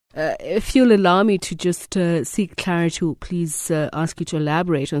If you'll allow me to just seek clarity, or please ask you to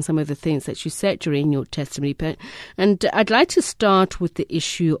elaborate on some of the things that you said during your testimony. And I'd like to start with the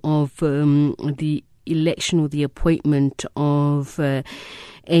issue of the election or the appointment of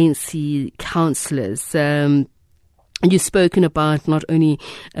ANC councillors. You've spoken about not only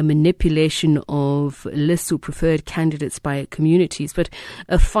a manipulation of lists or preferred candidates by communities, but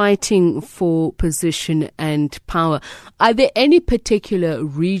a fighting for position and power. Are there any particular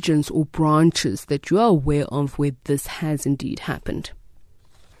regions or branches that you are aware of where this has indeed happened?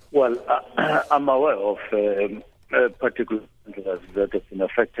 Well, I'm aware of particular areas that have been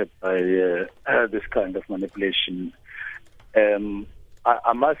affected by this kind of manipulation.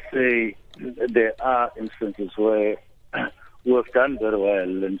 I must say there are instances where we have done very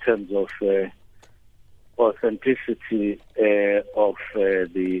well in terms of authenticity of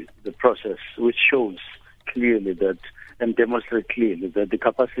the process, which shows clearly that and demonstrates clearly that the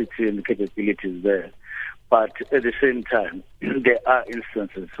capacity and the capability is there. But at the same time, there are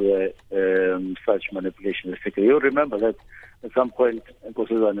instances where such manipulation is taken. You remember that at some point,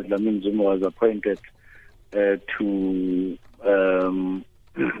 Nkosazana Dlamini Zuma was appointed to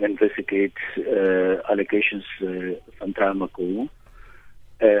investigate allegations some time ago,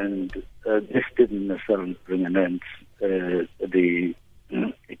 and this didn't necessarily bring an end the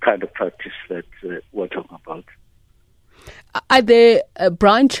kind of practice that we're talking about. Are there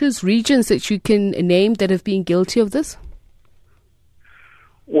branches, regions that you can name that have been guilty of this?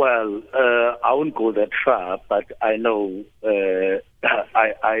 Well, I won't go that far, but I know, I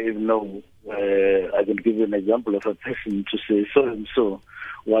know, I can give you an example of a person to say so and so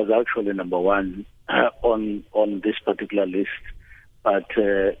was actually number one on this particular list, but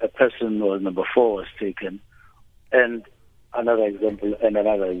a person was number 4 was taken, and another example,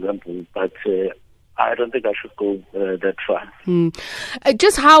 but I don't think I should go that far.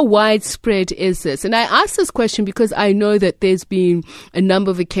 Just how widespread is this? And I ask this question because I know that there's been a number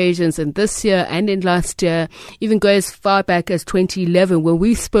of occasions in this year and in last year, even go as far back as 2011, when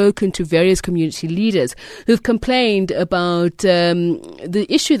we've spoken to various community leaders who've complained about the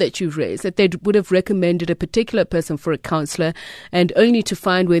issue that you've raised, that they would have recommended a particular person for a councillor, and only to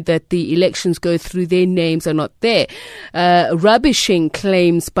find where that the elections go through, their names are not there. Rubbishing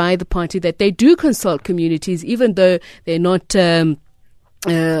claims by the party that they do consult communities, even though they're not,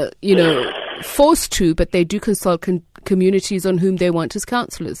 forced to, but they do consult communities on whom they want as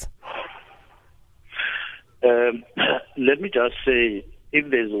councillors. Let me just say, if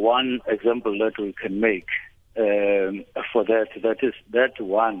there's one example that we can make for that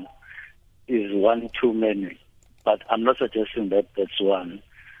one is one too many. But I'm not suggesting that that's one.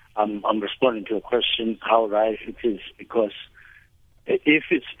 I'm responding to a question how right it is, because if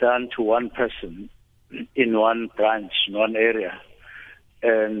it's done to one person in one branch, in one area,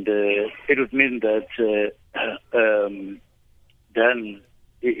 and it would mean that then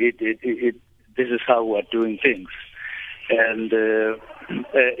this is how we're doing things, and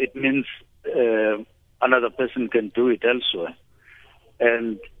it means another person can do it elsewhere.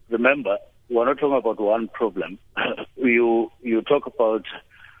 And remember, we're not talking about one problem. You talk about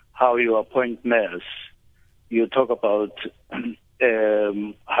how you appoint mayors. You talk about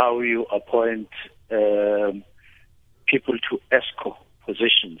how you appoint people to ESCO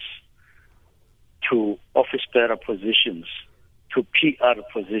positions, to office bearer positions, to PR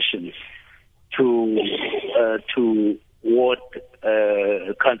positions, to ward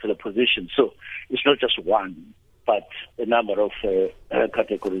councillor positions. So it's not just one, but a number of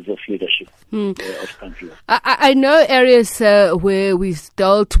categories of leadership of councillors. I know areas where we've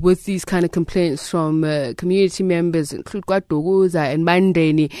dealt with these kind of complaints from community members, include KwaDukuza and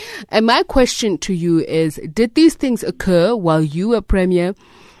Mandeni. And my question to you is, did these things occur while you were Premier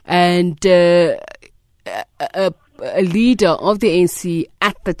and a leader of the ANC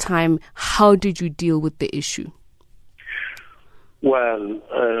at the time? How did you deal with the issue? Well,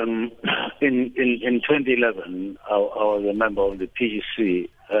 in 2011, I was a member of the PGC.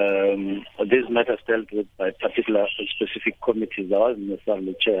 These matters dealt with by particular specific committees. I wasn't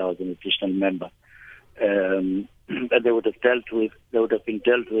necessarily chair; I was an additional member. They would have been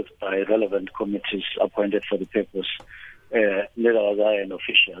dealt with by relevant committees appointed for the purpose. Neither was I an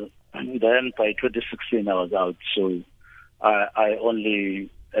official. And then by 2016, I was out, so I only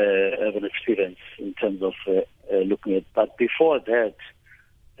have an experience in terms of looking at. But before that,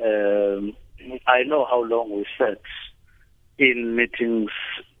 I know how long we sat in meetings,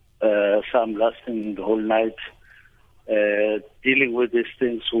 some lasting the whole night, dealing with these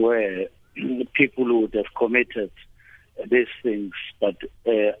things where people would have committed these things. But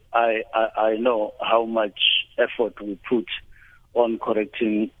I know how much effort we put on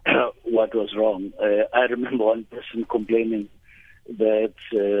correcting what was wrong. I remember one person complaining that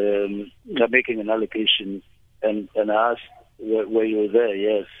they're making an allocation, and I asked, were you there?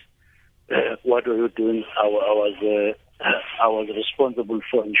 Yes. What were you doing? I was responsible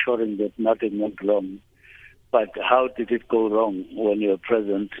for ensuring that nothing went wrong. But how did it go wrong when you're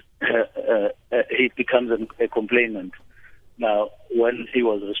present? He becomes a complainant. Now, when he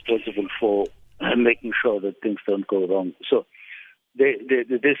was responsible for making sure that things don't go wrong. So these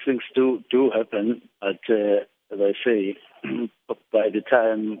things do happen, but as I say, by the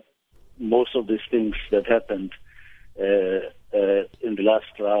time most of these things that happened in the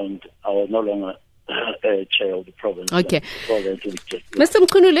last round, I was no longer chair of the province. Okay. Mr.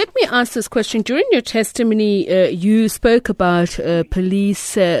 Mchunu, let me ask this question. During your testimony, you spoke about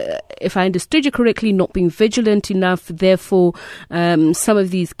police, if I understood you correctly, not being vigilant enough. Therefore, some of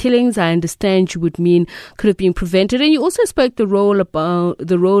these killings, I understand you would mean, could have been prevented. And you also spoke the role of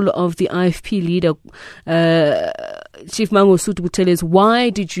the IFP leader, Chief Mangosuthu Buthelezi. Why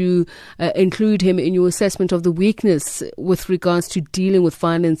did you include him in your assessment of the weakness with regards to dealing with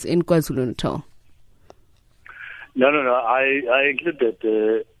violence in KwaZulu-Natal? No. I included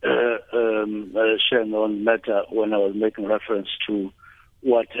sharing on matter when I was making reference to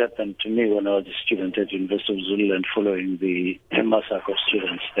what happened to me when I was a student at the University of Zululand following the massacre of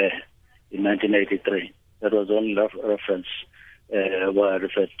students there in 1983. That was the only reference where I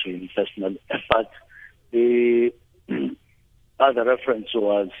referred to personal. But the other reference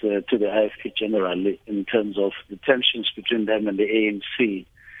was to the IFP generally in terms of the tensions between them and the ANC.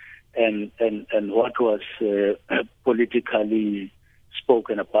 And what was politically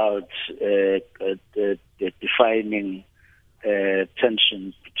spoken about, the defining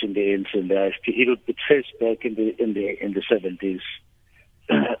tension between the ANC and the IFP, it would be traced back in the 70s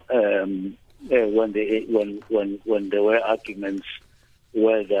when there were arguments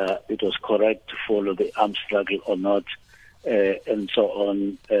whether it was correct to follow the armed struggle or not, and so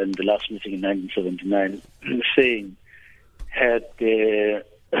on. And the last meeting in 1979, saying had there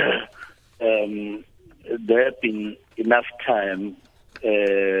had been enough time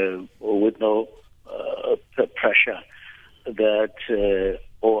with no pressure that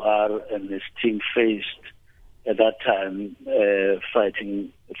OR and his team faced at that time,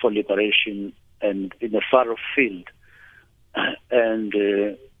 fighting for liberation and in a far-off field. And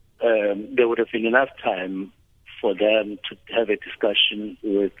there would have been enough time for them to have a discussion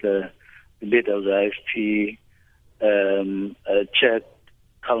with the leader of the IFP, check,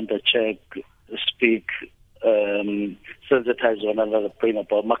 counter-check, speak, sensitize one another, bring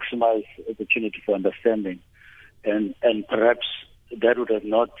about, maximize opportunity for understanding. And perhaps that would have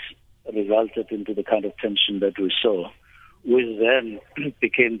not resulted into the kind of tension that we saw, which then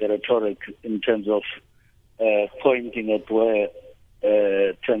became the rhetoric in terms of pointing at where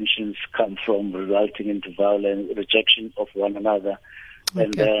tensions come from, resulting into violence, rejection of one another, okay.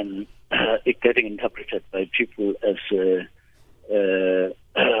 And then it getting interpreted by people as the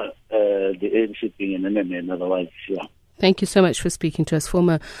ANC being an enemy, and otherwise, yeah. Thank you so much for speaking to us,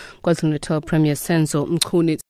 former KwaZulu-Natal Premier Senzo Mchunu.